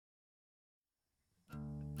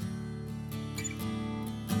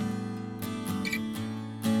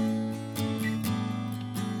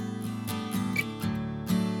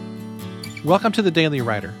Welcome to The Daily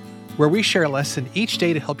Writer, where we share a lesson each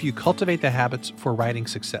day to help you cultivate the habits for writing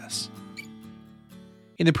success.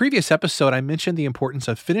 In the previous episode, I mentioned the importance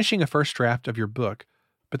of finishing a first draft of your book,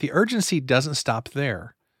 but the urgency doesn't stop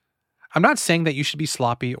there. I'm not saying that you should be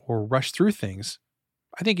sloppy or rush through things.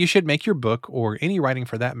 I think you should make your book, or any writing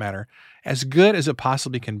for that matter, as good as it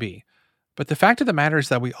possibly can be. But the fact of the matter is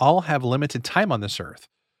that we all have limited time on this earth.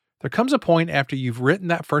 There comes a point after you've written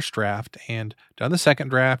that first draft and done the second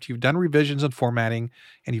draft, you've done revisions and formatting,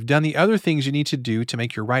 and you've done the other things you need to do to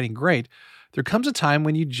make your writing great, there comes a time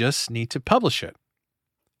when you just need to publish it.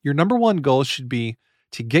 Your number one goal should be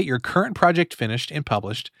to get your current project finished and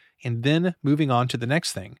published, and then moving on to the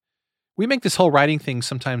next thing. We make this whole writing thing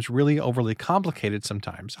sometimes really overly complicated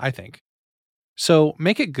sometimes, I think. So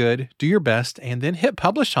make it good, do your best, and then hit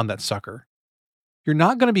publish on that sucker. You're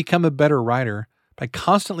not going to become a better writer by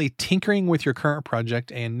constantly tinkering with your current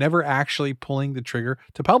project and never actually pulling the trigger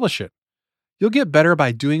to publish it. You'll get better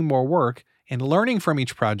by doing more work and learning from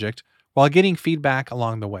each project while getting feedback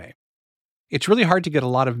along the way. It's really hard to get a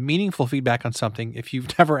lot of meaningful feedback on something if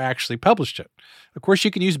you've never actually published it. Of course,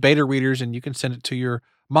 you can use beta readers and you can send it to your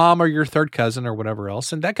mom or your third cousin or whatever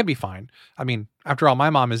else, and that could be fine. I mean, after all,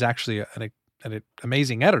 my mom is actually an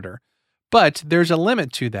amazing editor. But there's a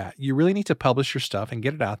limit to that. You really need to publish your stuff and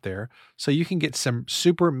get it out there so you can get some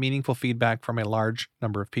super meaningful feedback from a large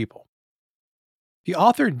number of people. The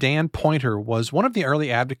author Dan Poynter was one of the early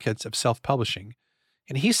advocates of self-publishing,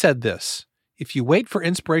 and he said this: if you wait for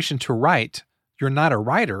inspiration to write, you're not a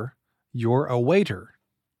writer, you're a waiter.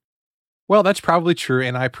 Well, that's probably true,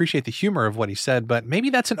 and I appreciate the humor of what he said, but maybe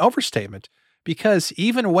that's an overstatement, because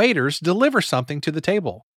even waiters deliver something to the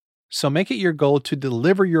table. So make it your goal to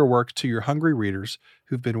deliver your work to your hungry readers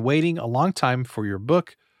who've been waiting a long time for your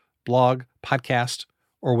book, blog, podcast,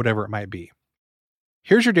 or whatever it might be.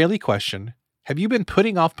 Here's your daily question. Have you been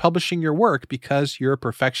putting off publishing your work because you're a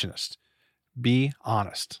perfectionist? Be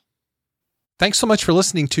honest. Thanks so much for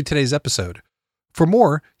listening to today's episode. For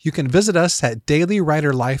more, you can visit us at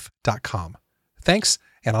dailywriterlife.com. Thanks,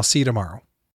 and I'll see you tomorrow.